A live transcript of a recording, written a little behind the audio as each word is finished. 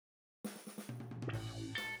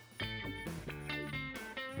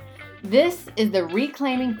This is the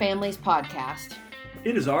Reclaiming Families podcast.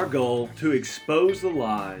 It is our goal to expose the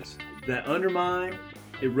lies that undermine,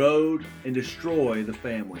 erode, and destroy the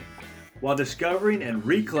family, while discovering and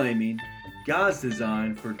reclaiming God's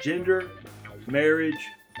design for gender, marriage,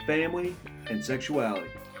 family, and sexuality.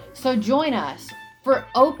 So join us for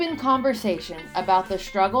open conversation about the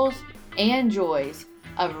struggles and joys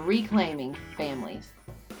of reclaiming families.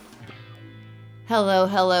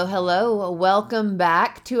 Hello. Welcome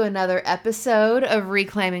back to another episode of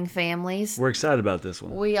Reclaiming Families. We're excited about this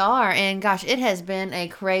one. We are, and gosh, it has been a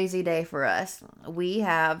crazy day for us. We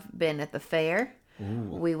have been at the fair. Ooh.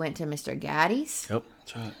 We went to Mr. Gaddy's. Yep,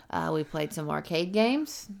 that's right. We played some arcade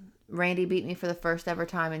games. Randy beat me for the first ever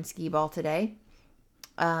time in skee ball today.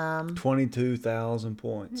 22,000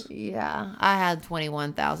 points. Yeah, I had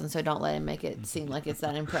 21,000, so don't let him make it seem like it's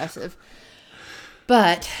that impressive.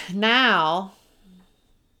 But now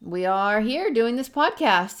we are here doing this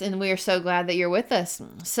podcast, and we are so glad that you're with us.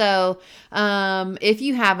 So if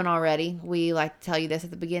you haven't already, we like to tell you this at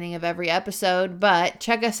the beginning of every episode, but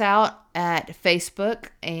check us out at Facebook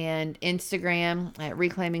and Instagram at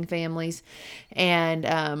Reclaiming Families. And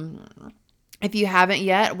if you haven't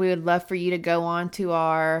yet, we would love for you to go on to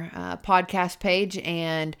our podcast page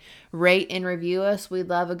and rate and review us. We'd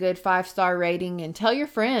love a good 5-star rating, and tell your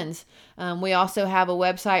friends. We also have a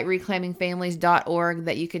website, reclaimingfamilies.org,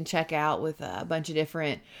 that you can check out with a bunch of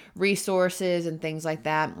different resources and things like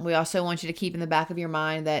that. We also want you to keep in the back of your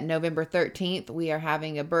mind that November 13th, we are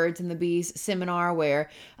having a Birds and the Bees seminar where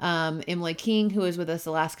Emily King, who was with us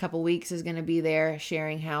the last couple weeks, is going to be there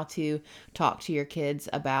sharing how to talk to your kids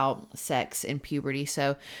about sex and puberty.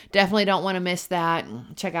 So definitely don't want to miss that.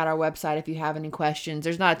 Check out our website if you have any questions.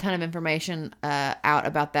 There's not a ton of information out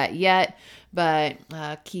about that yet, but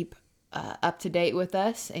keep up to date with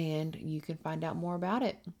us and you can find out more about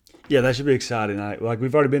it. Yeah, that should be exciting.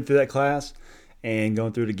 We've already been through that class, and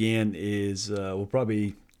going through it again will probably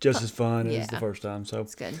be just as fun as the first time. So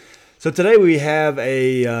it's good. So today we have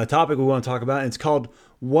a topic we want to talk about, and it's called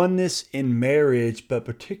oneness in marriage, but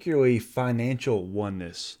particularly financial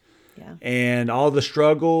oneness. Yeah. And all the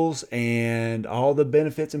struggles and all the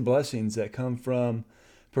benefits and blessings that come from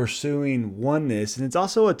pursuing oneness. And it's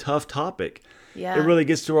also a tough topic. Yeah. It really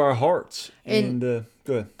gets to our hearts. And go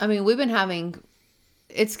ahead. I mean,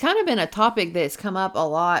 it's kind of been a topic that's come up a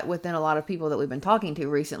lot within a lot of people that we've been talking to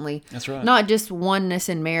recently. That's right. Not just oneness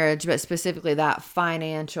in marriage, but specifically that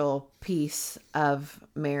financial piece of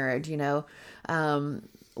marriage. You know,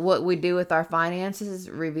 what we do with our finances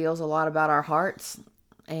reveals a lot about our hearts.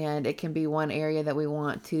 And it can be one area that we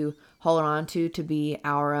want to hold on to be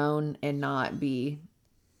our own and not be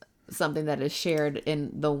something that is shared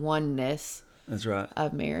in the oneness. That's right.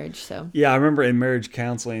 Of marriage. So yeah, I remember in marriage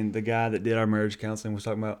counseling, the guy that did our marriage counseling was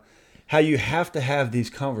talking about how you have to have these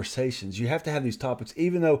conversations. You have to have these topics,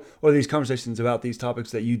 or these conversations about these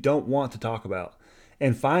topics that you don't want to talk about.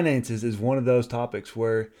 And finances is one of those topics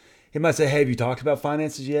where he might say, hey, have you talked about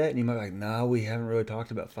finances yet? And you might be like, no, we haven't really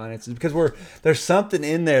talked about finances, because there's something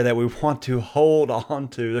in there that we want to hold on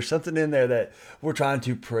to. There's something in there that we're trying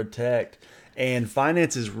to protect. And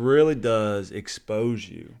finances really does expose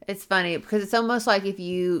you. It's funny because it's almost like if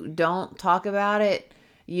you don't talk about it,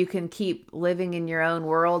 you can keep living in your own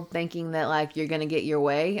world thinking that like you're going to get your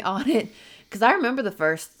way on it. Because I remember the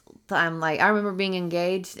first time, I remember being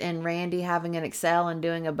engaged and Randy having an Excel and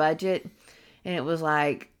doing a budget. And it was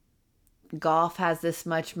like, golf has this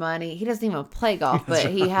much money. He doesn't even play golf, but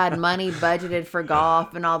he had money budgeted for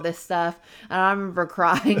golf and all this stuff. And I remember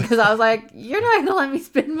crying because I was like, you're not going to let me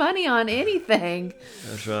spend money on anything.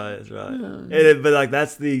 That's right. But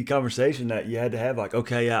that's the conversation that you had to have. Like,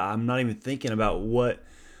 okay, yeah, I'm not even thinking about what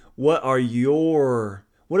are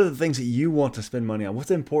the things that you want to spend money on? What's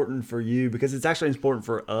important for you? Because it's actually important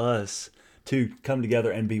for us to come together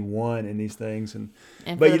and be one in these things. And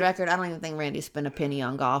for the record, I don't even think Randy spent a penny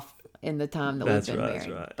on golf in the time that we've been married. That's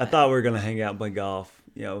right. I thought we were going to hang out and play golf,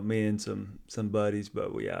 me and some buddies,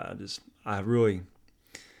 but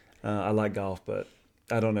I like golf, but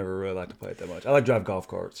I don't ever really like to play it that much. I like to drive golf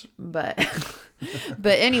carts. But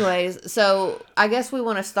anyways, so I guess we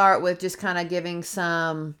want to start with just kind of giving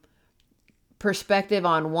some perspective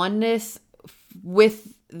on oneness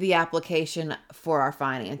with the application for our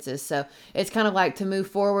finances. So it's kind of like to move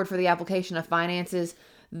forward for the application of finances.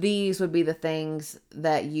 These would be the things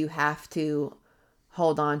that you have to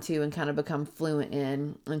hold on to and kind of become fluent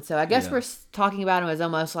in. And so I guess we're talking about them as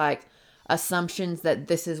almost like assumptions that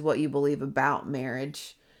this is what you believe about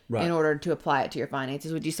marriage in order to apply it to your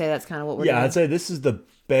finances. Would you say that's kind of what we're doing? Yeah, I'd say this is the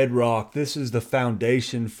bedrock. This is the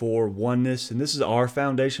foundation for oneness, and this is our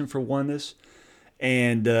foundation for oneness.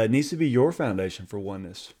 And it needs to be your foundation for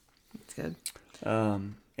oneness. That's good.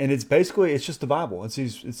 And it's just the Bible.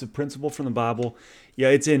 It's a principle from the Bible. Yeah,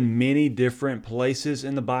 it's in many different places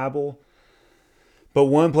in the Bible, but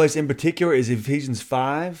one place in particular is Ephesians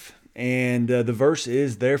 5. And the verse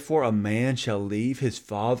is, "Therefore a man shall leave his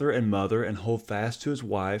father and mother and hold fast to his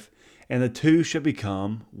wife, and the two shall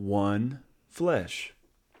become one flesh."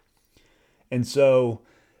 And so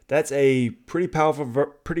that's a pretty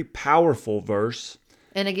powerful verse.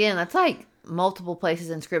 And again, that's like multiple places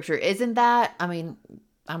in Scripture. Isn't that? I mean,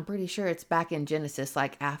 I'm pretty sure it's back in Genesis,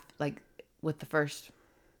 like with the first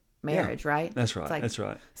marriage, right? That's right. It's like That's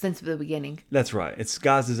right. since the beginning. That's right. It's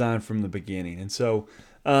God's design from the beginning. And so,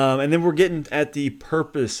 and then we're getting at the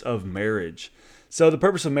purpose of marriage. So the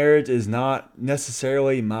purpose of marriage is not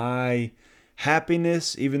necessarily my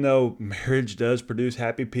happiness, even though marriage does produce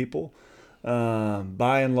happy people,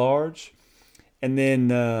 by and large. And then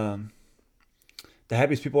the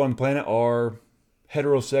happiest people on the planet are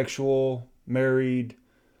heterosexual, married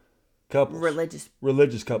couples.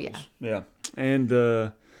 Religious couples. Yeah.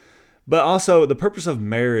 And but also, the purpose of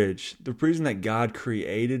marriage, the reason that God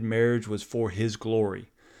created marriage was for His glory,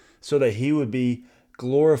 so that He would be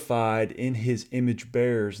glorified in His image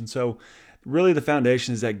bearers. And so, really, the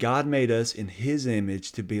foundation is that God made us in His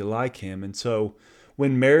image to be like Him. And so,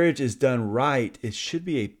 when marriage is done right, it should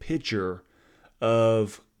be a picture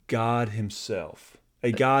of God Himself,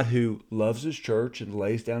 a God who loves His church and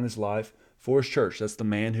lays down His life for His church. That's the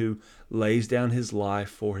man who lays down his life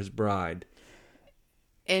for his bride.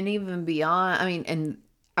 And even beyond, I mean, and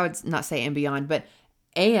I would not say and beyond, but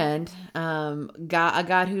a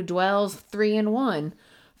God who dwells 3 in 1,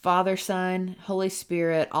 Father, Son, Holy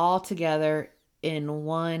Spirit, all together in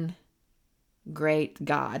one great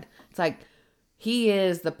God. It's like He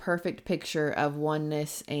is the perfect picture of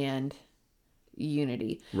oneness and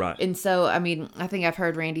unity. Right. And so, I mean, I think I've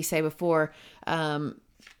heard Randy say before,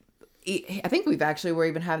 I think we're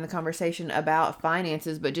even having the conversation about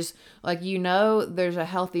finances, but just like, there's a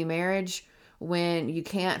healthy marriage when you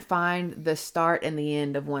can't find the start and the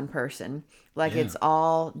end of one person. Like It's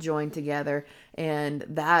all joined together. And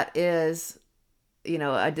that is,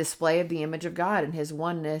 a display of the image of God and His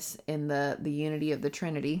oneness in the unity of the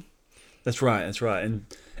Trinity. That's right. That's right.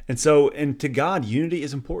 And so to God, unity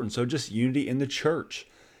is important. So just unity in the church.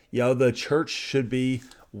 The church should be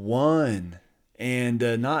one. And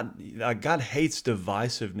God hates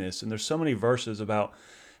divisiveness. And there's so many verses about,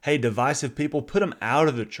 hey, divisive people, put them out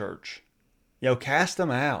of the church. Cast them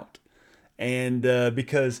out. And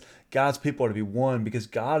because God's people are to be one, because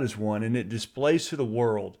God is one. And it displays to the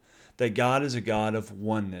world that God is a God of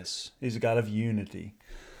oneness. He's a God of unity.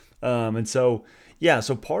 And so,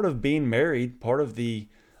 so part of being married, part of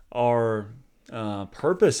our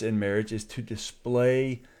purpose in marriage is to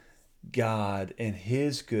display God and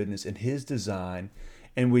His goodness and His design,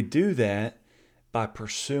 and we do that by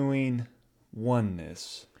pursuing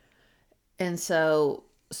oneness. And so,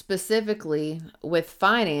 specifically with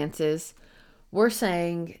finances, we're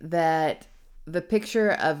saying that the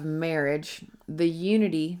picture of marriage, the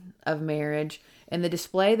unity of marriage, and the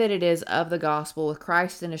display that it is of the gospel with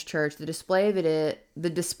Christ and His church, the display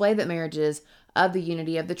that marriage is of the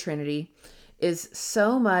unity of the Trinity, is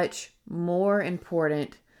so much more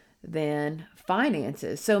important than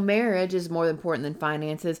finances. So marriage is more important than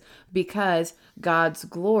finances because God's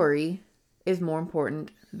glory is more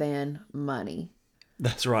important than money.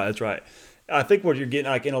 That's right. That's right. I think what you're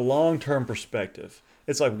getting, like, in a long-term perspective,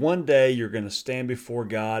 it's like one day you're going to stand before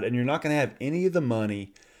God and you're not going to have any of the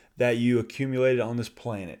money that you accumulated on this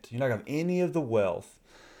planet. You're not going to have any of the wealth.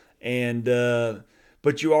 And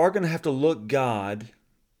but you are going to have to look God,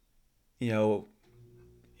 in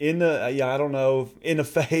the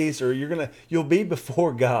face, or you'll be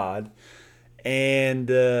before God, and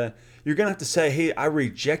you're gonna have to say, hey, I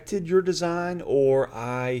rejected your design, or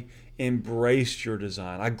I embraced your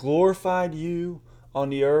design. I glorified you on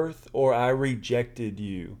the earth, or I rejected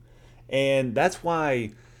you. And that's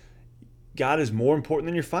why God is more important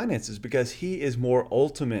than your finances, because He is more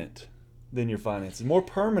ultimate than your finances, more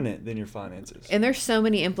permanent than your finances. And there's so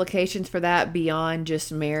many implications for that beyond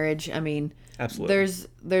just marriage. I mean, absolutely,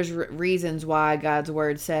 there's reasons why God's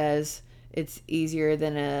word says it's easier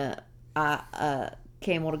than a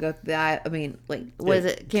camel to go through the eye. I mean, like, what is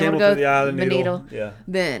it? Camel to go through the eye of the needle. Yeah.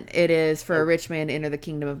 Than it is for a rich man to enter the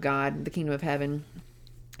kingdom of God, the kingdom of heaven.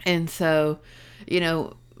 And so,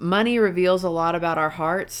 money reveals a lot about our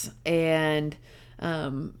hearts, and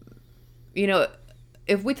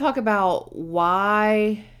if we talk about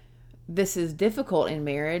why this is difficult in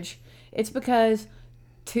marriage, it's because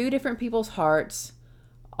two different people's sinful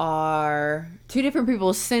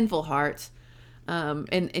hearts.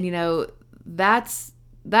 And that's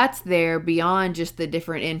that's there beyond just the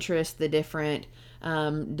different interests, the different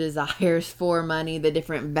desires for money, the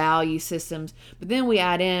different value systems. But then we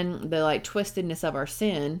add in the like twistedness of our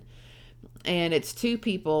sin, and it's two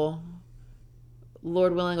people,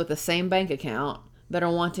 Lord willing, with the same bank account that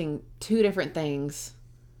are wanting two different things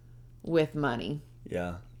with money.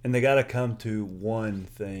 Yeah. And they got to come to one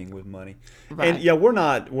thing with money. Right. And yeah, we're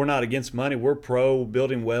not against money. We're pro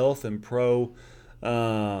building wealth and pro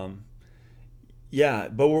yeah,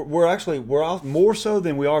 but we're all, more so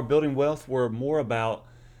than we are building wealth. We're more about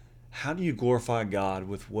how do you glorify God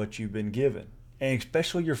with what you've been given, and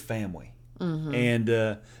especially your family. Mm-hmm.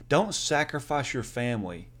 And don't sacrifice your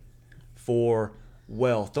family for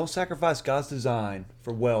wealth. Don't sacrifice God's design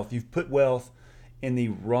for wealth. You've put wealth in the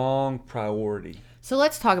wrong priority. So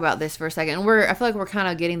let's talk about this for a second. I feel like we're kind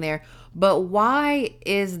of getting there, but why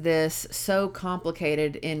is this so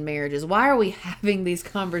complicated in marriages? Why are we having these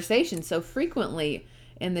conversations so frequently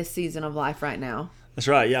in this season of life right now? That's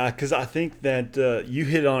right. Yeah, because I think that you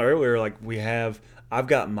hit on earlier. Like I've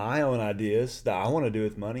got my own ideas that I want to do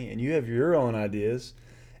with money, and you have your own ideas,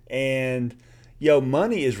 and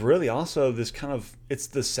money is really also this kind of, it's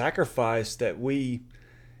the sacrifice that we,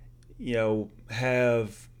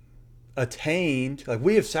 have attained. Like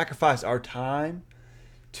we have sacrificed our time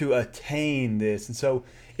to attain this, and so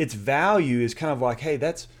its value is kind of like, hey,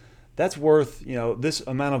 that's worth, this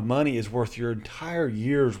amount of money is worth your entire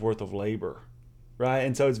year's worth of labor, right?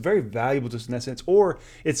 And so it's very valuable to us in that sense. Or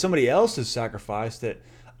it's somebody else's sacrifice that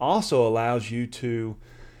also allows you to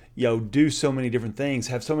do so many different things,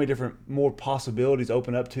 have so many different more possibilities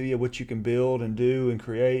open up to you, what you can build and do and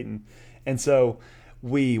create, and so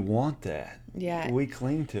we want that. Yeah, we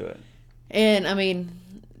cling to it. And I mean,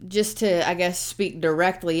 just to, I guess, speak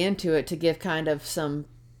directly into it to give kind of some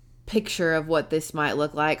picture of what this might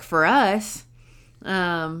look like for us,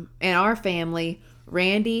 in our family,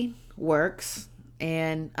 Randy works,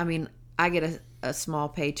 and I mean, I get a small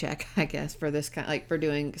paycheck, I guess, for this kind, like for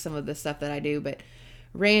doing some of the stuff that I do, but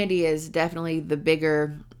Randy is definitely the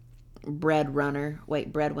bigger breadwinner,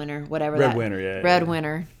 whatever. Breadwinner, yeah.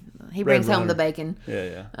 Breadwinner. He brings home the bacon.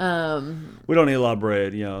 Yeah. We don't eat a lot of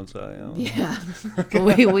bread, so. Yeah,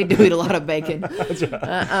 we do eat a lot of bacon. That's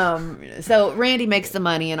right. So Randy makes the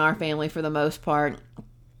money in our family for the most part,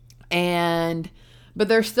 but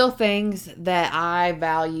there's still things that I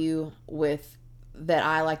value that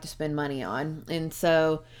I like to spend money on, and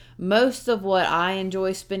so most of what I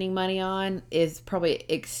enjoy spending money on is probably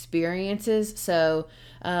experiences. So,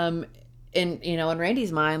 in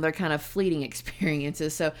Randy's mind, they're kind of fleeting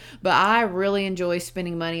experiences. So, but I really enjoy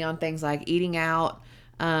spending money on things like eating out,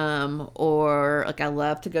 or like I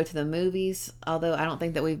love to go to the movies. Although I don't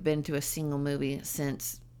think that we've been to a single movie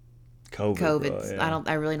since COVID. Bro, yeah.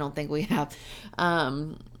 I really don't think we have.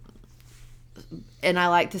 And I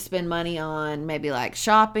like to spend money on maybe like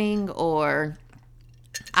shopping, or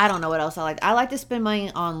I don't know what else I like. I like to spend money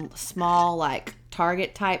on small like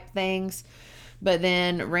Target type things. But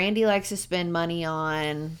then Randy likes to spend money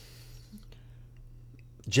on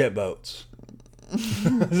jet boats.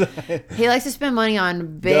 He likes to spend money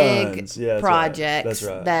on big guns. Yeah, projects. That's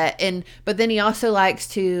right. But then he also likes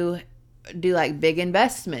to do like big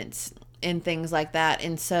investments and things like that.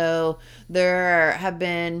 And so there have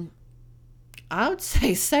been, I would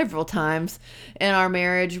say, several times in our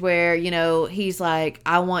marriage where, he's like,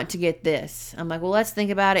 I want to get this. I'm like, well, let's think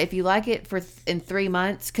about it. If you like it in 3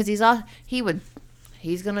 months, because he's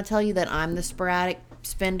going to tell you that I'm the sporadic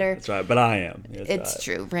spender. That's right, but I am. It's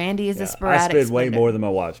true. Randy is the sporadic spender. I spend way more than my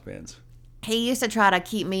wife spends. He used to try to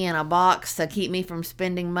keep me in a box to keep me from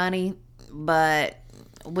spending money, but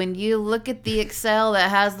when you look at the Excel that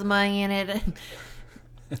has the money in it,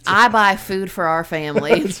 I buy food for our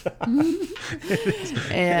family.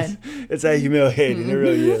 And it's that humiliating. It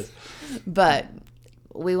really is. But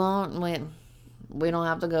we don't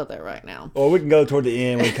have to go there right now. Well, we can go toward the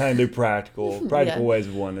end. We kind of do practical ways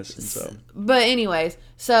of oneness. And so. But anyways,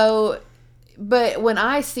 but when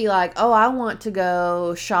I see like, oh, I want to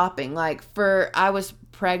go shopping, like I was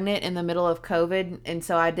pregnant in the middle of COVID, and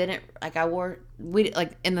so I didn't, like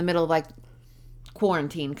in the middle of like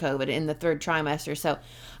quarantine COVID in the 3rd trimester. So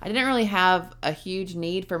I didn't really have a huge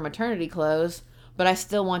need for maternity clothes, but I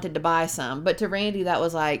still wanted to buy some. But to Randy, that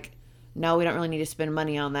was like, no, we don't really need to spend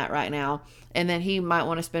money on that right now. And then he might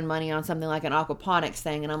want to spend money on something like an aquaponics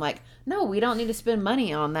thing. And I'm like, no, we don't need to spend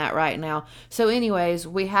money on that right now. So anyways,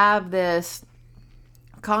 we have this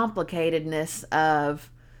complicatedness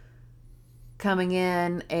of coming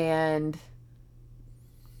in and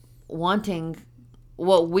wanting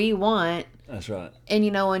what we want. That's right. And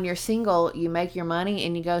when you're single, you make your money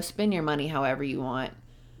and you go spend your money however you want.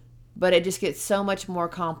 but it just gets so much more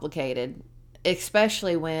complicated,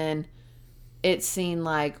 especially when it's seen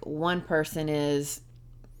like one person is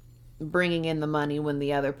bringing in the money when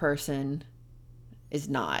the other person is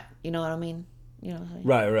not. You know what I mean? You know what I'm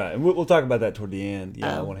saying? Right. And we'll talk about that toward the end.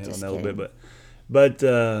 Yeah, I Oh, want to hit on just that a little kidding. bit, but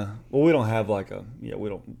well, we don't have like a we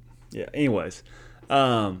don't. Yeah. Anyways,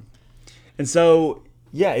 and so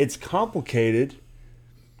yeah, it's complicated,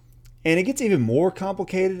 and it gets even more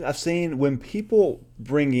complicated. I've seen when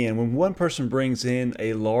when one person brings in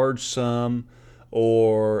a large sum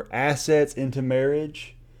or assets into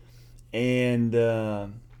marriage, and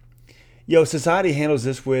society handles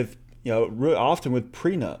this with often with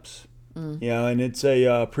prenups. And it's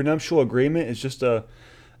a prenuptial agreement. It's just a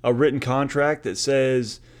written contract that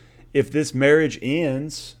says if this marriage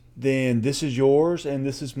ends, then this is yours and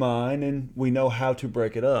this is mine, and we know how to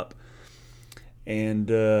break it up.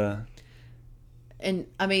 And And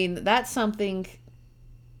I mean, that's something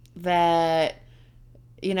that,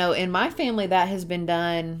 in my family, that has been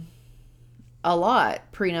done a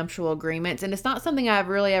lot, prenuptial agreements. And it's not something I've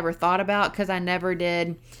really ever thought about because I never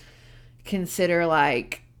did consider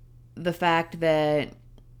like the fact that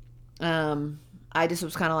I just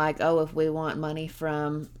was kind of like, oh, if we want money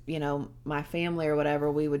from, my family or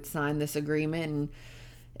whatever, we would sign this agreement. And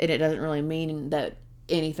it doesn't really mean that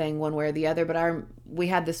anything one way or the other. But we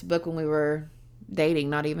had this book when we were dating,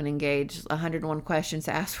 not even engaged, 101 questions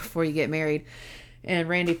to ask before you get married. And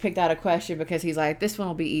Randy picked out a question because he's like, this one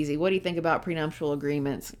will be easy. What do you think about prenuptial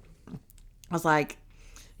agreements? I was like,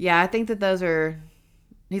 yeah, I think that those are.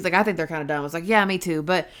 He's like, I think they're kind of dumb. I was like, yeah, me too.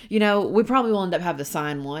 But, we probably will end up having to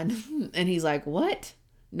sign one. And he's like, what?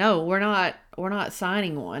 No, we're not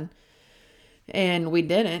signing one. And we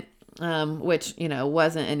didn't, which,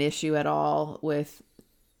 wasn't an issue at all with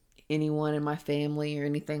anyone in my family or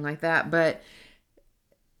anything like that. But,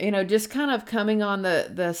 just kind of coming on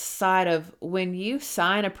the side of when you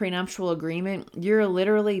sign a prenuptial agreement, you're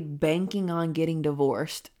literally banking on getting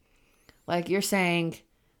divorced. Like you're saying,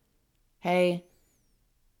 hey,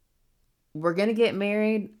 we're going to get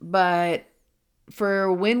married, but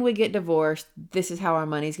for when we get divorced, this is how our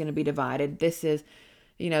money's going to be divided. This is,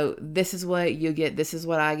 this is what you get. This is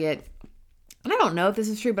what I get. And I don't know if this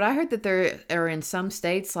is true, but I heard that there are in some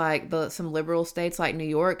states, like some liberal states like New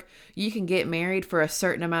York, you can get married for a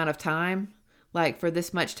certain amount of time. Like for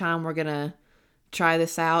this much time, we're going to try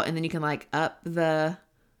this out. And then you can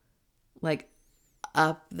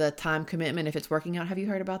up the time commitment if it's working out. Have you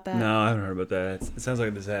heard about that? no, I haven't heard about that. It sounds like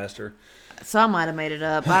a disaster. So I might have made it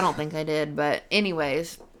up. I don't think I did. But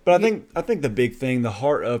anyways. But I think the big thing, the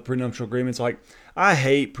heart of prenuptial agreements, like I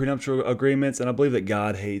hate prenuptial agreements, and I believe that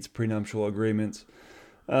God hates prenuptial agreements.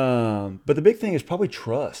 But the big thing is probably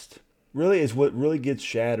trust. Really, is what really gets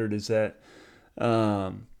shattered is that,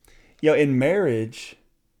 in marriage,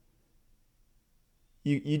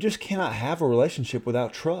 you just cannot have a relationship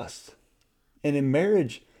without trust. And in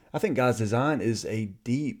marriage, I think God's design is a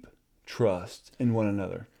deep trust in one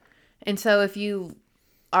another. And so if you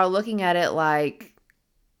are looking at it like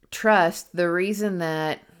trust, the reason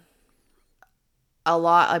that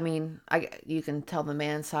you can tell the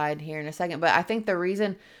man side here in a second, but I think the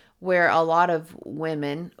reason where a lot of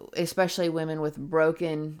women, especially women with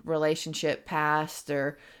broken relationship past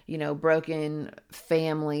or, broken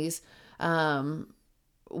families,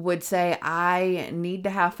 would say, I need to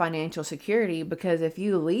have financial security because if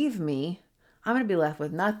you leave me, I'm going to be left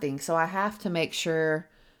with nothing. So I have to make sure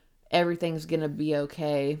everything's going to be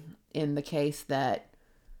okay in the case that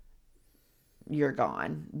you're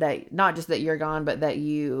gone. That not just that you're gone, but that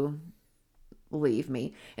you leave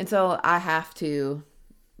me. And so I have to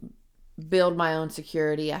build my own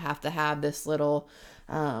security. I have to have this little,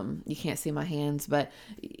 you can't see my hands, but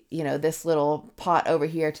this little pot over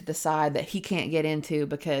here to the side that he can't get into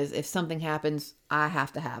because if something happens, I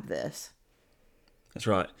have to have this. That's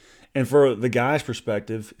right. And for the guy's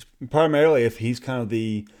perspective, primarily if he's kind of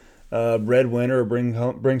the breadwinner or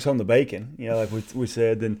brings home the bacon, like we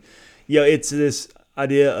said, then, it's this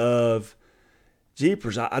idea of,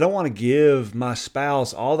 jeepers, I don't want to give my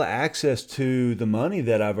spouse all the access to the money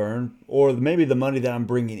that I've earned or maybe the money that I'm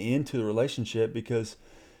bringing into the relationship because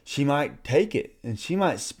she might take it and she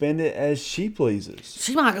might spend it as she pleases.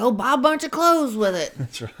 She might go buy a bunch of clothes with it.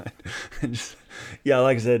 That's right.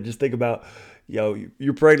 Like I said, just think about,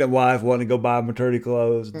 your pregnant wife wanting to go buy maternity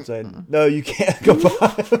clothes and saying, no, you can't go buy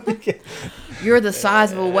them. You're the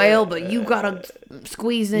size of a whale, but you got to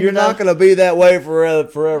squeeze into You're not going to be that way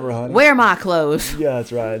forever, honey. Wear my clothes. Yeah,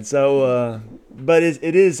 that's right. So, but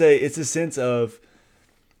it's a sense of,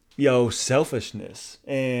 selfishness.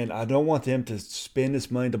 And I don't want them to spend this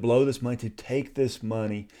money, to blow this money, to take this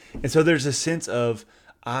money. And so there's a sense of,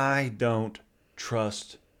 I don't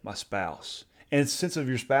trust my spouse. And it's a sense of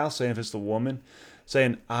your spouse saying, if it's the woman,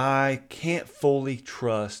 saying, I can't fully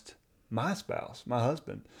trust my spouse, my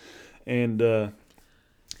husband. And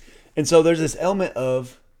so there's this element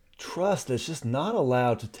of trust that's just not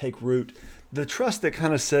allowed to take root. The trust that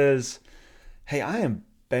kind of says, hey, I am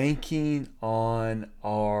banking on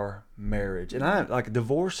our marriage. And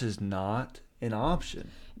divorce is not an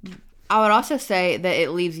option. I would also say that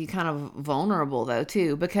it leaves you kind of vulnerable though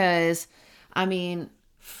too, because again,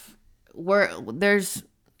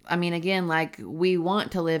 like we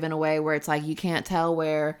want to live in a way where it's like you can't tell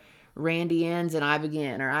where Randy ends and I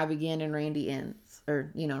begin, or I begin and Randy ends,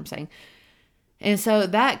 or you know what I'm saying. And so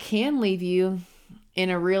that can leave you in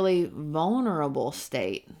a really vulnerable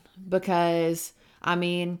state, because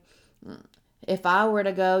if I were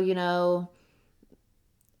to go,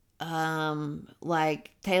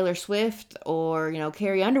 like Taylor Swift or,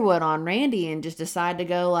 Carrie Underwood on Randy and just decide to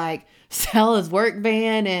go like sell his work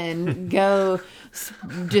van and go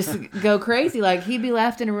crazy, like he'd be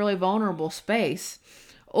left in a really vulnerable space.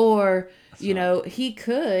 Or, he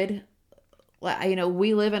could,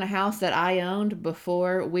 we live in a house that I owned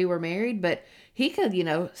before we were married, but he could,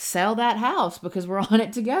 sell that house because we're on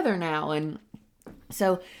it together now. And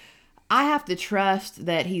so I have to trust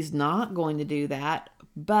that he's not going to do that,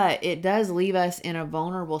 but it does leave us in a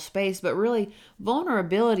vulnerable space. But really,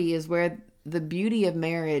 vulnerability is where the beauty of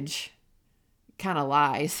marriage kind of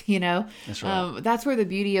lies, That's right. That's where the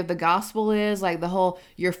beauty of the gospel is, like the whole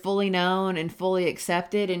you're fully known and fully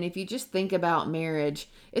accepted. And if you just think about marriage,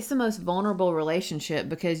 it's the most vulnerable relationship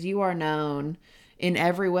because you are known in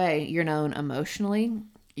every way. You're known emotionally,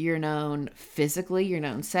 you're known physically, you're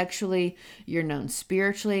known sexually, you're known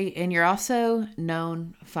spiritually, and you're also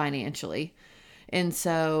known financially. And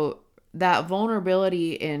so that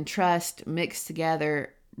vulnerability and trust mixed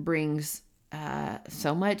together brings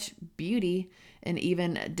so much beauty, and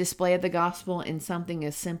even display of the gospel in something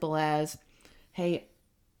as simple as, hey,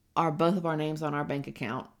 are both of our names on our bank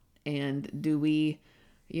account? And do we,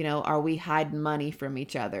 are we hiding money from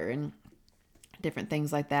each other and different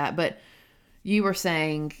things like that? But you were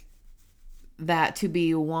saying that to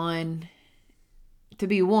be one,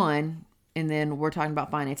 and then we're talking about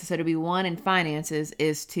finances. So to be one in finances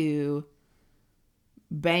is to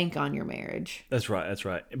bank on your marriage. That's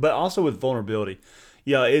right. But also with vulnerability,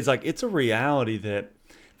 it's a reality that,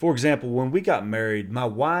 for example, when we got married, my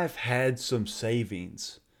wife had some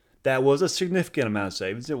savings. That was a significant amount of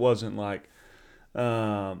savings. It wasn't like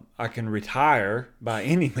I can retire by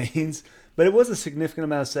any means, but it was a significant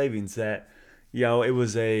amount of savings that, it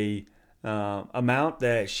was a amount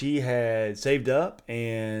that she had saved up,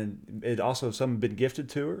 and it also some had been gifted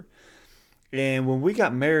to her. And when we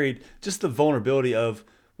got married, just the vulnerability of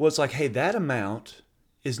what's like, hey, that amount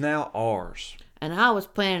is now ours. And I was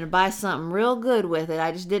planning to buy something real good with it.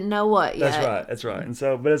 I just didn't know what yet. That's right. And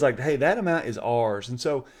so, but it's like, hey, that amount is ours. And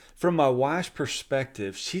so from my wife's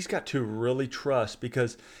perspective, she's got to really trust,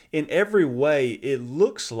 because in every way it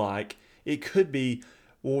looks like it could be,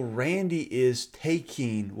 well, Randy is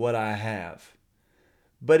taking what I have.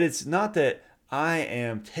 But it's not that I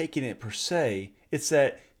am taking it per se. It's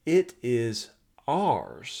that it is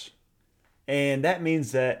ours. And that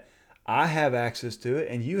means that I have access to it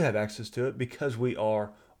and you have access to it because we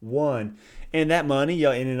are one. And that money,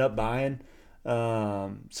 ended up buying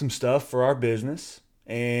some stuff for our business.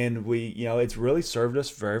 And we, it's really served us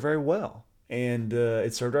very, very well. And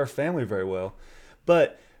it served our family very well.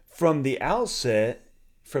 But from the outset,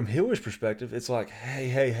 from Hillary's perspective, it's like,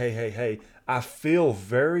 hey, I feel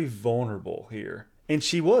very vulnerable here. And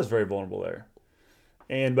she was very vulnerable there.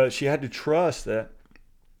 But she had to trust that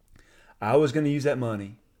I was going to use that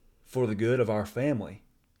money for the good of our family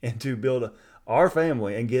and to build our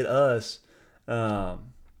family and get us, get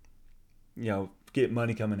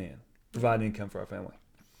money coming in, provide income for our family.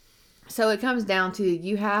 So it comes down to,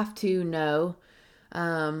 you have to know,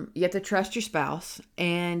 you have to trust your spouse,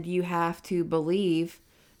 and you have to believe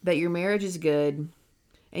that your marriage is good,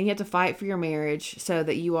 and you have to fight for your marriage so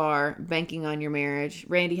that you are banking on your marriage.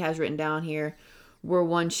 Randy has written down here, we're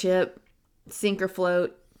one ship, sink or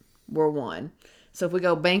float, we're one. So if we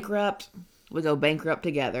go bankrupt, we go bankrupt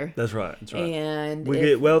together. That's right. And we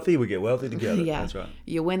get wealthy together. Yeah. That's right.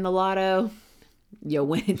 You win the lotto, you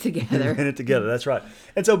win it together. Win it together. That's right.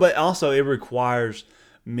 And so, but also it requires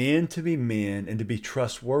men to be men and to be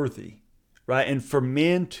trustworthy, right? And for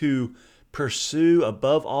men to pursue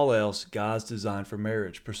above all else God's design for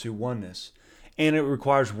marriage, pursue oneness. And it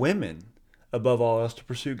requires women above all else to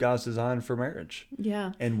pursue God's design for marriage.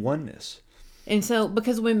 Yeah. And oneness. And so,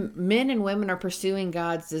 because when men and women are pursuing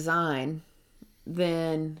God's design,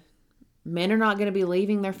 then men are not going to be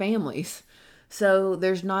leaving their families. So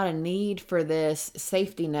there's not a need for this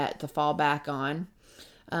safety net to fall back on.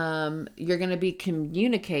 You're going to be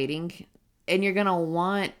communicating, and you're going to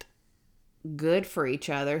want good for each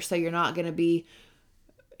other. So you're not going to be,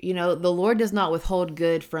 the Lord does not withhold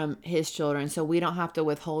good from his children. So we don't have to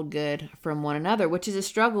withhold good from one another, which is a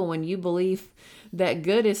struggle when you believe that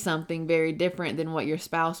good is something very different than what your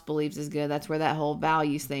spouse believes is good. That's where that whole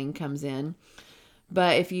values thing comes in.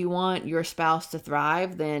 But if you want your spouse to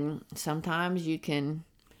thrive, then sometimes you can,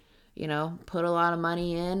 put a lot of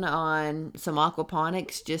money in on some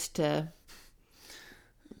aquaponics just to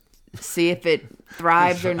see if it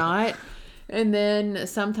thrives or not. And then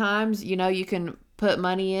sometimes, you can put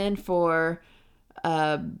money in for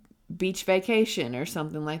a beach vacation or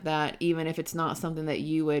something like that, even if it's not something that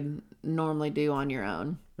you would normally do on your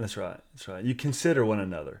own. That's right. You consider one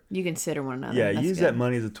another. Yeah, That's use good. That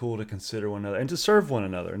money as a tool to consider one another and to serve one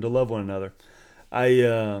another and to love one another.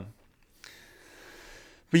 But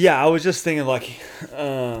yeah, I was just thinking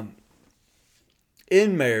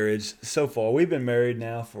in marriage so far, we've been married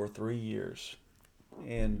now for 3 years,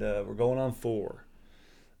 and we're going on 4.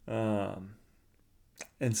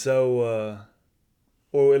 And so,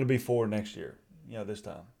 or it'll be 4 next year, this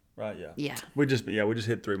time. Right, yeah. Yeah. We just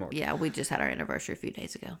hit 3 more. Yeah, we just had our anniversary a few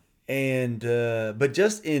days ago. And but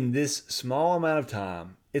just in this small amount of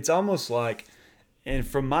time, it's almost like, and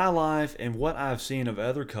from my life and what I've seen of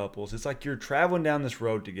other couples, it's like you're traveling down this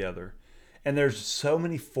road together, and there's so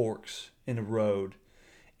many forks in the road.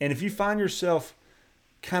 And if you find yourself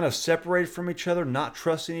kind of separated from each other, not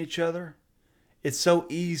trusting each other, it's so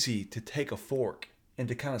easy to take a fork and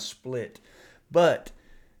to kind of split. But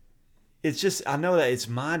it's just, I know that it's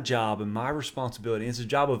my job and my responsibility. It's the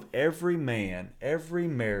job of every man, every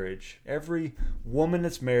marriage, every woman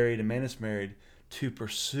that's married, a man that's married, to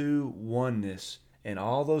pursue oneness in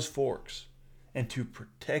all those forks and to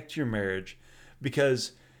protect your marriage,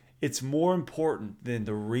 because it's more important than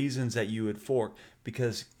the reasons that you would fork,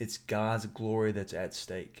 because it's God's glory that's at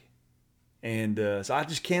stake. And so I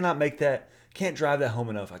just can't drive that home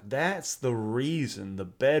enough. Like, that's the reason, the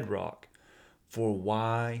bedrock for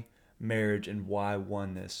why marriage and why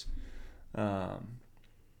oneness. And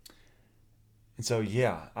so,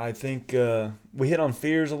 yeah, I think we hit on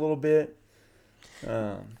fears a little bit.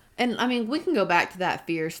 And I mean, we can go back to that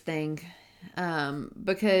fears thing,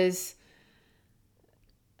 because,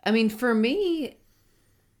 I mean, for me,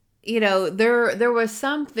 there was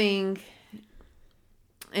something,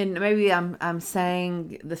 and maybe I'm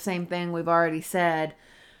saying the same thing we've already said,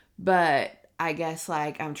 but I guess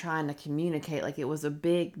I'm trying to communicate, it was a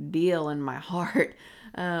big deal in my heart,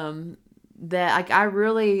 that I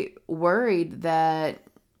really worried that,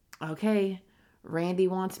 okay, Randy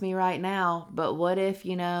wants me right now, but what if,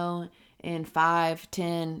 in 5,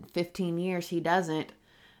 10, 15 years he doesn't,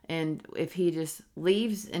 and if he just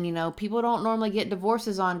leaves, and people don't normally get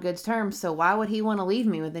divorces on good terms, so why would he want to leave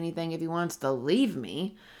me with anything if he wants to leave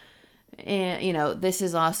me? And, this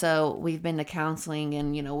is also, we've been to counseling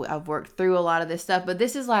and, I've worked through a lot of this stuff, but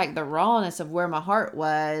this is the rawness of where my heart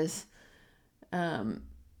was,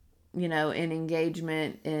 in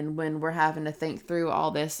engagement and when we're having to think through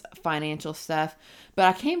all this financial stuff. But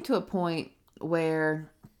I came to a point where,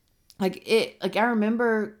 I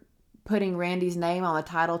remember putting Randy's name on the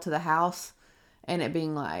title to the house and it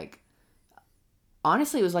being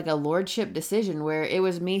honestly, it was a lordship decision where it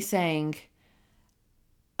was me saying,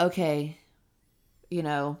 okay,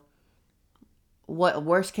 what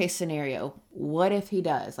worst case scenario? What if he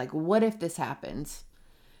does? What if this happens?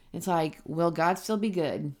 It's will God still be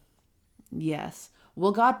good? Yes.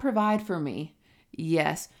 Will God provide for me?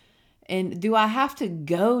 Yes. And do I have to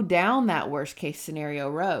go down that worst case scenario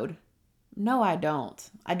road? No, I don't.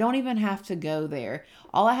 I don't even have to go there.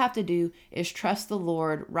 All I have to do is trust the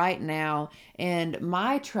Lord right now. And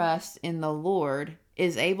my trust in the Lord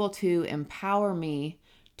is able to empower me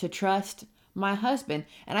to trust my husband.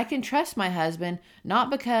 And I can trust my husband not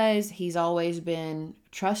because he's always been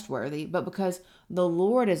trustworthy, but because the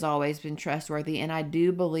Lord has always been trustworthy. And I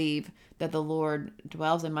do believe that the Lord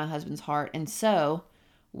dwells in my husband's heart. And so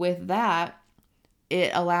with that,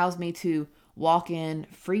 it allows me to walk in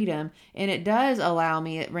freedom. And it does allow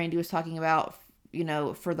me, Randy was talking about,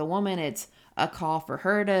 for the woman, it's a call for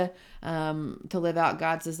her to live out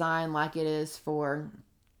God's design like it is for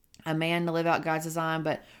a man to live out God's design.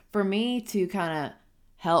 But for me to kind of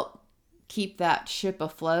help keep that ship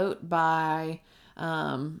afloat by,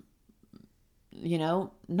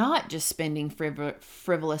 not just spending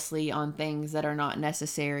frivolously on things that are not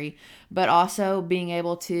necessary, but also being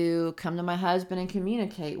able to come to my husband and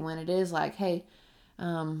communicate when it is hey,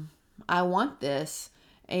 I want this.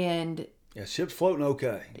 And Yeah, ship's floating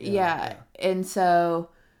okay. yeah. And so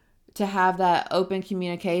to have that open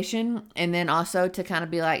communication, and then also to kind of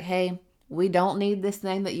be like, hey, we don't need this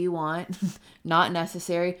thing that you want, not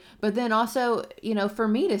necessary. But then also, for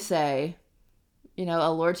me to say,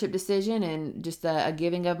 a lordship decision and just a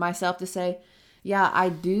giving of myself to say, yeah, I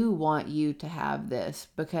do want you to have this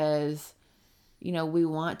because, we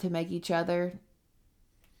want to make each other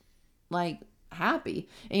like happy.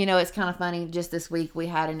 And it's kind of funny, just this week we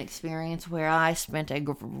had an experience where I spent a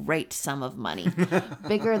great sum of money,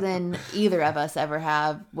 bigger than either of us ever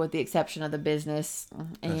have, with the exception of the business.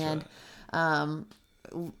 And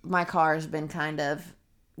my car has been kind of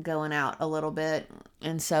going out a little bit,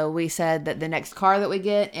 and so we said that the next car that we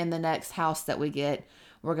get and the next house that we get,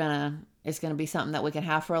 it's gonna be something that we can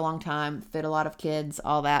have for a long time, fit a lot of kids,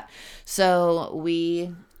 all that. So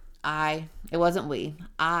I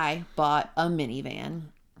bought a minivan.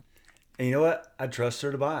 And you know what? I trust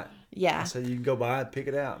her to buy it. Yeah. I said, you can go buy it, pick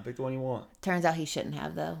it out, pick the one you want. Turns out he shouldn't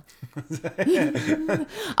have, though.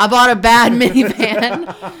 I bought a bad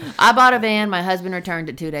minivan. I bought a van. My husband returned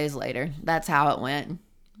it 2 days later. That's how it went.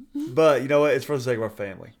 But you know what? It's for the sake of our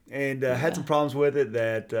family. And had some problems with it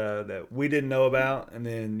that we didn't know about, and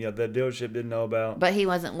then the dealership didn't know about. But he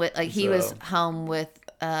wasn't with, he was home with,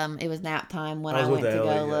 it was nap time when I went to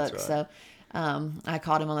go look. Right. So I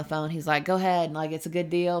called him on the phone. He's like, go ahead. Like, it's a good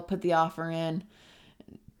deal. Put the offer in.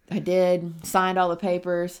 I did. Signed all the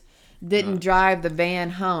papers. Didn't drive the van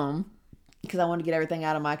home because I wanted to get everything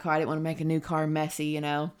out of my car. I didn't want to make a new car messy,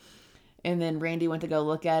 And then Randy went to go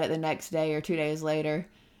look at it the next day or 2 days later,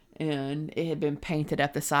 and it had been painted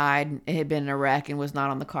up the side. It had been in a wreck and was not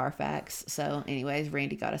on the Carfax. So, anyways,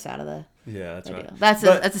 Randy got us out of the. Yeah, that's right. Deal. That's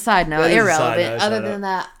a side note. Irrelevant. Other than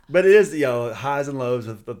that. But it is highs and lows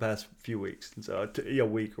of the past few weeks, and so a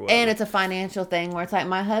week or whatever. And it's a financial thing where it's like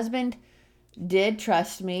my husband did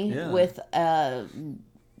trust me with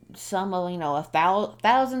some of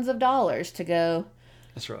thousands of dollars to go.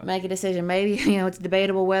 That's right. Make a decision. Maybe it's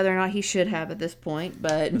debatable whether or not he should have at this point,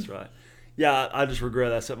 but that's right. Yeah, I just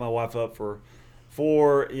regret I set my wife up for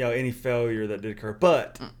any failure that did occur.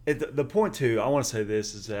 But the point too, I want to say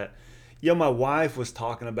this is that my wife was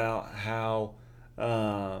talking about how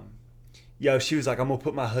she was like, I'm gonna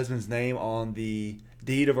put my husband's name on the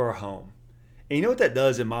deed of our home. And you know what that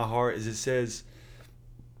does in my heart is it says,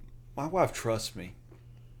 my wife trusts me.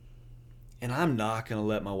 And I'm not going to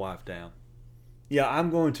let my wife down. Yeah,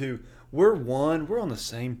 we're on the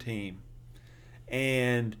same team.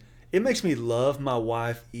 And it makes me love my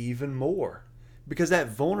wife even more. Because that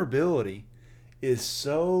vulnerability is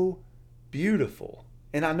so beautiful.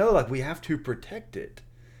 And I know we have to protect it.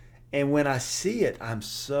 And when I see it, I'm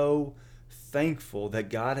so thankful that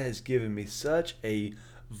God has given me such a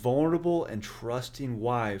vulnerable and trusting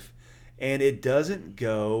wife, and it doesn't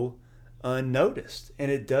go unnoticed, and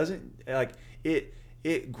it doesn't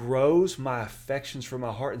it grows my affections from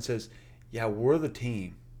my heart and says, yeah, we're the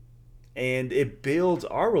team, and it builds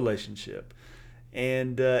our relationship.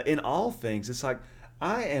 And in all things, it's like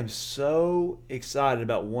I am so excited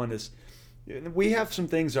about oneness. We have some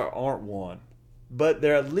things that aren't one, but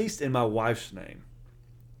they're at least in my wife's name.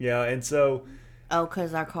 And so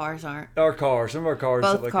because our cars aren't. Some of our cars.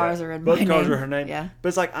 Both cars are in my name. Both cars are her name. Yeah. But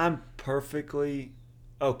it's like I'm perfectly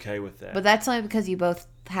okay with that. But that's only because you both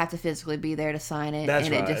have to physically be there to sign it. That's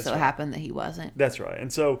and right. It just happened that he wasn't. That's right.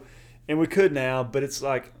 And so, and we could now, but it's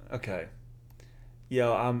like, okay,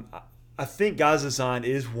 I think God's design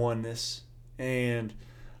is oneness, and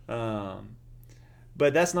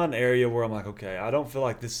but that's not an area where I'm like, okay, I don't feel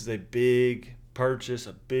like this is a big purchase,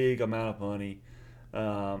 a big amount of money.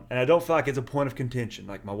 And I don't feel like it's a point of contention.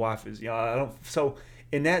 Like my wife is, I don't. So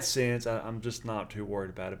in that sense, I'm just not too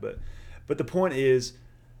worried about it. But the point is,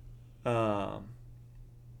 I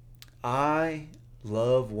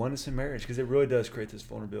love oneness in marriage because it really does create this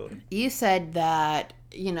vulnerability. You said that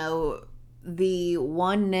the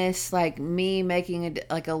oneness, like me making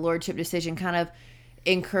a lordship decision, kind of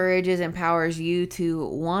empowers you to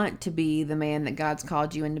want to be the man that God's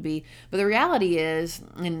called you in to be. But the reality is,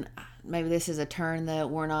 and maybe this is a turn that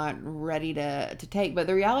we're not ready to take, but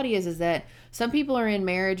the reality is that some people are in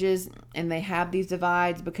marriages and they have these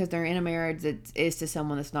divides because they're in a marriage that is to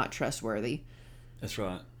someone that's not trustworthy. That's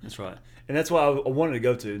right. And that's what I wanted to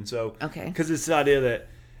go to. And so, okay, because it's the idea that,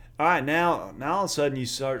 all right, now all of a sudden you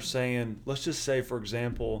start saying, let's just say, for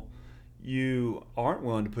example, you aren't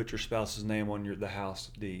willing to put your spouse's name on the house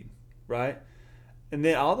deed, right? And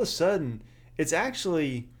then all of a sudden, it's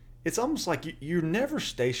almost like you're never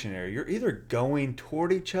stationary. You're either going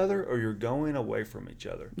toward each other or you're going away from each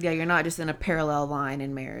other. Yeah, you're not just in a parallel line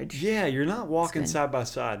in marriage. Yeah, you're not walking side by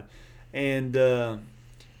side. And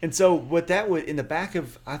And so what that would, in the back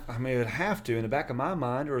of, I mean, it would have to, in the back of my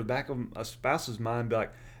mind or the back of a spouse's mind, be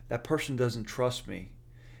like, that person doesn't trust me.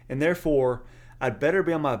 And therefore, I'd better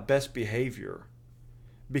be on my best behavior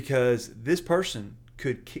because this person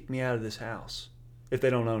could kick me out of this house if they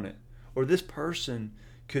don't own it. Or this person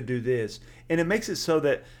could do this. And it makes it so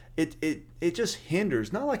that it just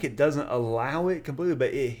hinders, not like it doesn't allow it completely,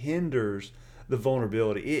 but it hinders the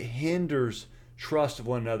vulnerability. It hinders trust of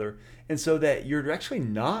one another. And so that you're actually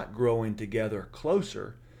not growing together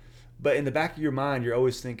closer. But in the back of your mind, you're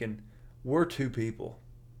always thinking, we're two people.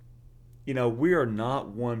 We are not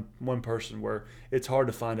one person where it's hard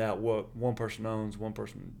to find out what one person owns, one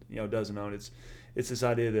person doesn't own. It's this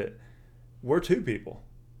idea that we're two people,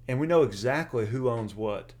 and we know exactly who owns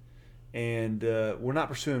what, and we're not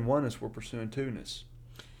pursuing oneness, we're pursuing two-ness.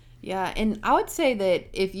 Yeah, and I would say that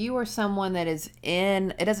if you are someone that is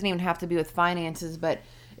in, it doesn't even have to be with finances, but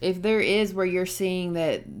if there is where you're seeing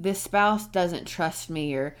that this spouse doesn't trust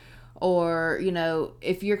me, or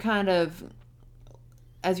if you're kind of,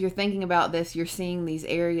 as you're thinking about this, you're seeing these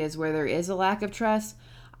areas where there is a lack of trust,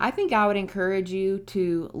 I think I would encourage you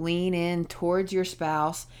to lean in towards your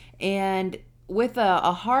spouse and with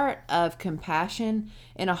a heart of compassion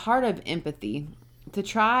and a heart of empathy to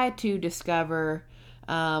try to discover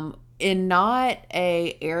in not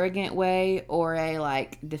a arrogant way or a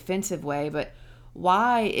defensive way, but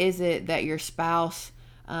why is it that your spouse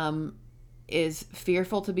is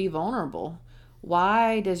fearful to be vulnerable?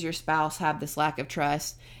 Why does your spouse have this lack of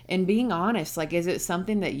trust? And being honest, is it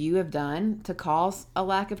something that you have done to cause a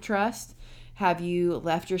lack of trust? Have you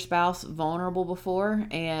left your spouse vulnerable before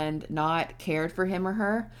and not cared for him or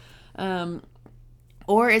her?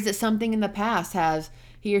 Or is it something in the past? Has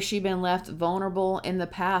he or she been left vulnerable in the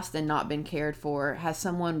past and not been cared for? Has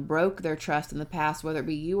someone broke their trust in the past, whether it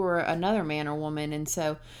be you or another man or woman? And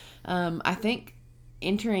so I think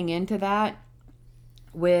entering into that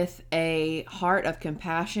with a heart of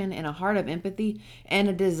compassion and a heart of empathy and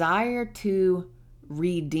a desire to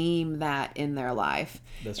redeem that in their life.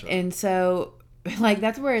 That's right. And so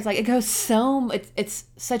that's where it's it goes it's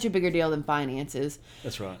such a bigger deal than finances.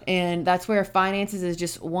 That's right. And that's where finances is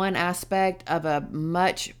just one aspect of a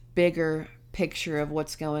much bigger picture of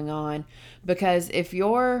what's going on. Because if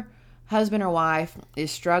your husband or wife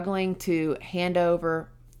is struggling to hand over,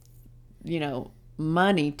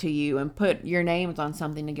 money to you and put your names on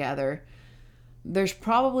something together, there's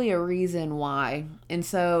probably a reason why. And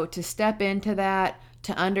so to step into that,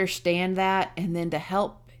 to understand that, and then to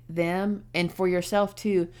help them and for yourself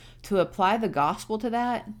too, to apply the gospel to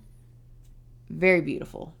that, very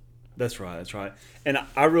beautiful. That's right. And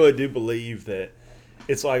I really do believe that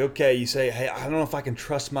it's okay, you say, hey, I don't know if I can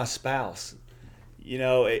trust my spouse.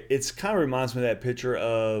 It's kind of reminds me of that picture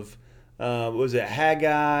of was it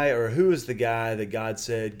Haggai, or who was the guy that God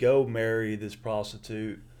said, go marry this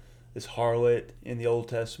prostitute, this harlot in the Old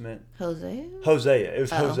Testament? Hosea. It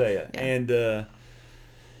was Hosea. Yeah.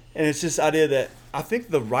 And it's this idea that I think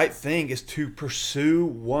the right thing is to pursue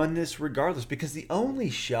oneness regardless, because the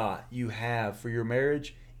only shot you have for your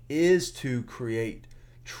marriage is to create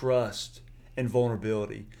trust and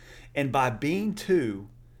vulnerability. And by being two,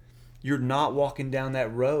 you're not walking down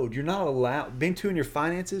that road. You're not being two in your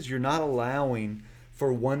finances, you're not allowing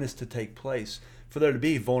for oneness to take place, for there to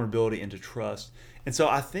be vulnerability and to trust. And so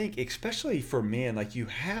I think, especially for men, you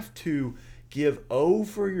have to give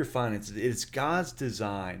over your finances. It's God's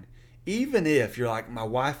design. Even if you're my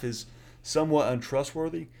wife is somewhat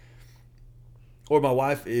untrustworthy, or my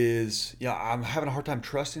wife is, I'm having a hard time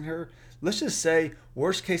trusting her. Let's just say,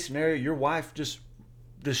 worst case scenario, your wife just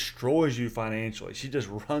destroys you financially. She just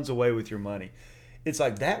runs away with your money. It's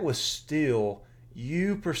that was still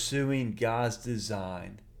you pursuing God's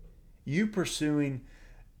design. You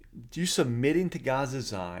submitting to God's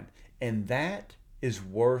design, and that is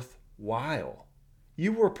worthwhile.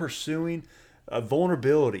 You were pursuing a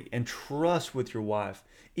vulnerability and trust with your wife,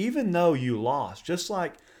 even though you lost. Just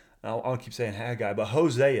like, I'll keep saying Haggai, but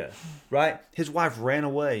Hosea, right? His wife ran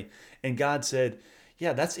away, and God said,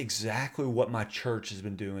 yeah, that's exactly what my church has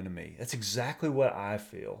been doing to me. That's exactly what I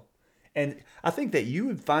feel. And I think that you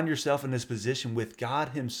would find yourself in this position with God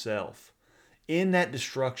himself in that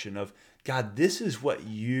destruction of, God, this is what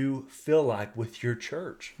you feel like with your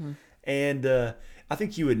church. And I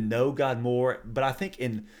think you would know God more, but I think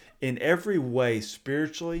in every way,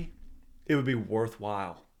 spiritually, it would be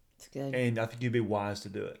worthwhile. It's good. And I think you'd be wise to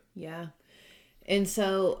do it. Yeah. And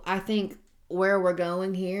so I think where we're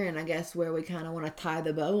going here, and I guess where we kind of want to tie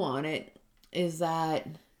the bow on it, is that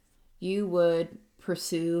you would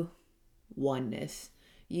pursue oneness.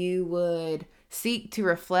 You would seek to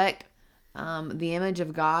reflect the image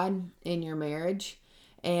of God in your marriage.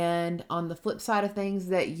 And on the flip side of things,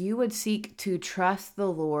 that you would seek to trust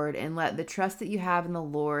the Lord and let the trust that you have in the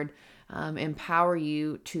Lord empower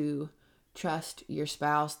you to trust your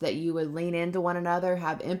spouse, that you would lean into one another,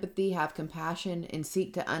 have empathy, have compassion, and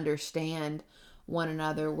seek to understand one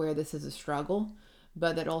another where this is a struggle,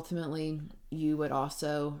 but that ultimately you would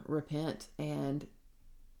also repent and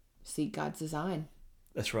seek God's design.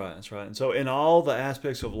 That's right. And so in all the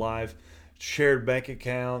aspects of life, shared bank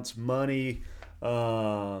accounts, money,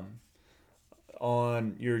 on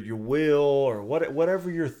your will, or whatever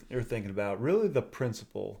you're thinking about, really the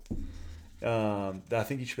principle that I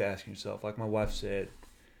think you should be asking yourself, like my wife said,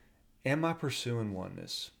 am I pursuing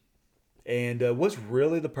oneness? And what's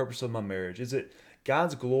really the purpose of my marriage? Is it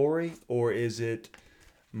God's glory, or is it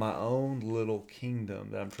my own little kingdom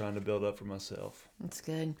that I'm trying to build up for myself? That's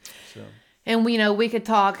good. So. And we could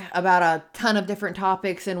talk about a ton of different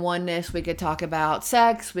topics in oneness. We could talk about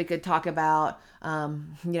sex. We could talk about,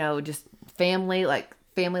 just family, like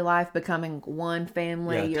family life, becoming one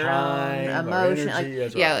family, your time, own emotion.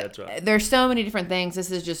 Energy. Like, that's right. There's so many different things. This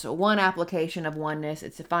is just one application of oneness.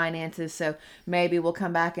 It's the finances. So maybe we'll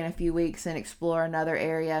come back in a few weeks and explore another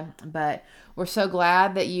area. But we're so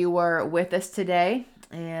glad that you were with us today,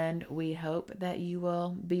 and we hope that you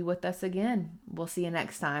will be with us again. We'll see you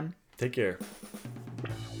next time. Take care.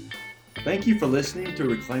 Thank you for listening to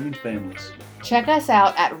Reclaiming Families. Check us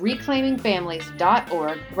out at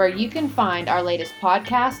reclaimingfamilies.org, where you can find our latest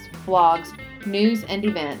podcasts, blogs, news, and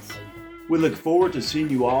events. We look forward to seeing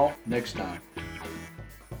you all next time.